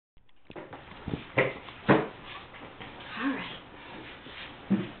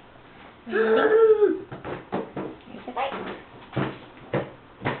Here's a bite.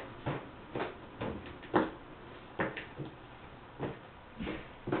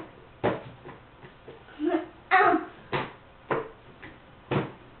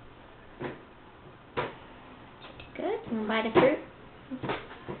 Good. You want a bite of fruit?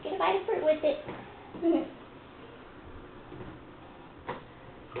 Get a bite of fruit with it.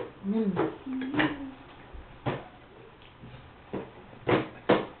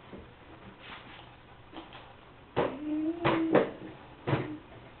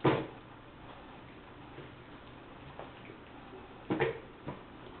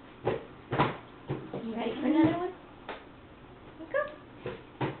 You ready for another one? Here you go.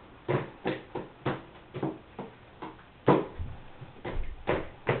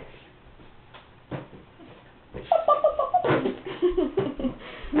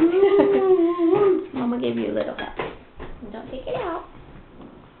 Mama gave you a little help. Don't take it out.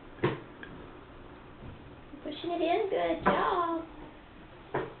 Pushing it in. Good job.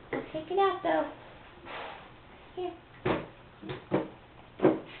 Don't take it out though. Here.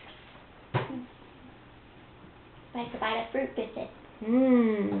 Like a bite of fruit with it.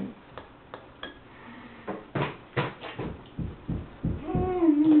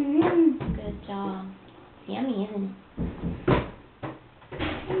 Good job. It's yummy, isn't it?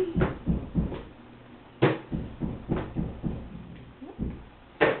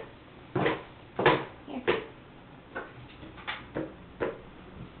 Here.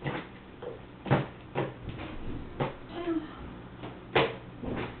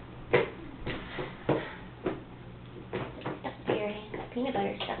 Stuck to your hand. That peanut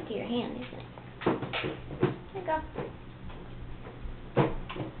butter stuck to your hand, isn't it? There you go.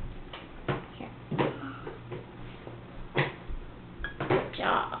 Here. Good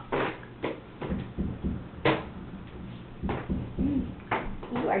job.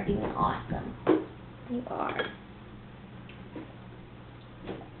 You are doing awesome. You are.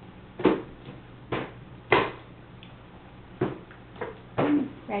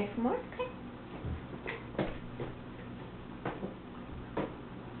 Ready for more? Okay.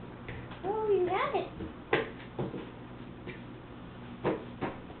 Oh, you got it.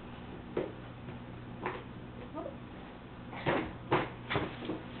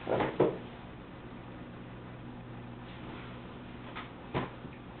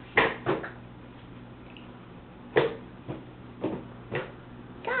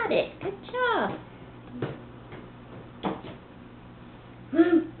 Got it. Good job.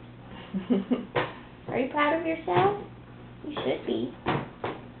 Are you proud of yourself? You should be.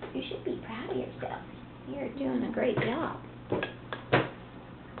 You should be proud of yourself. You're doing a great job. It's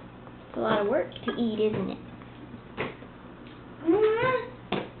a lot of work to eat, isn't it?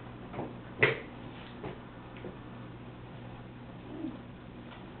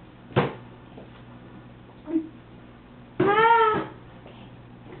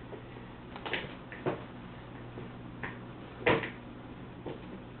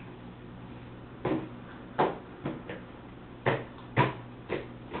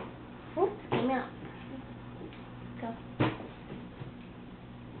 Oops, came out. Go.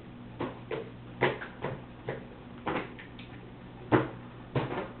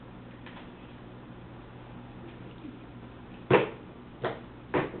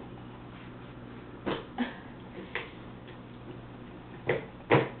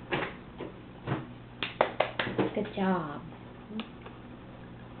 Good job.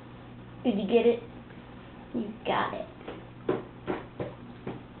 Did you get it? You got it.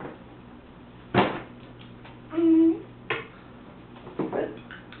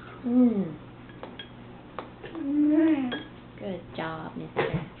 Good job,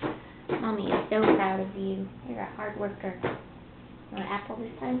 mister. Mommy is so proud of you. You're a hard worker. Want an apple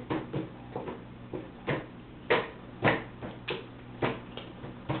this time?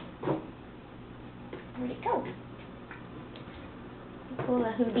 Where'd it go? You pull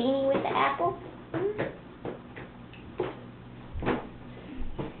a Houdini with the apple?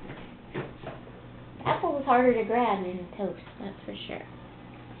 The apple was harder to grab than the toast, that's for sure.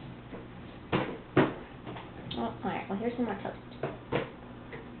 Oh, alright, well here's some more toast.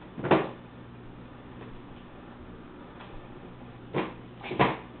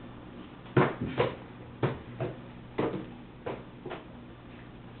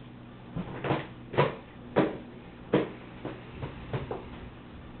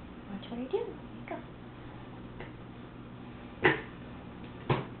 Watch what I do. Here you go.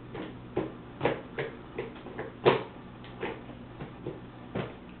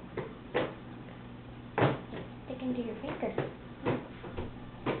 Stick into your finger.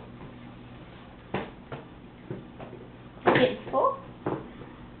 Getting full?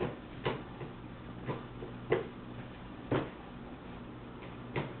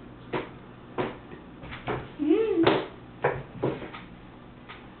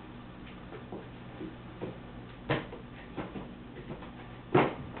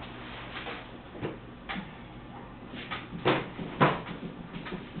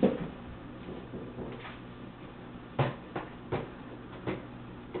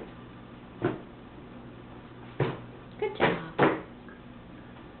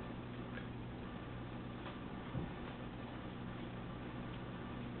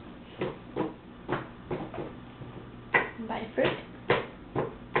 Buy fruit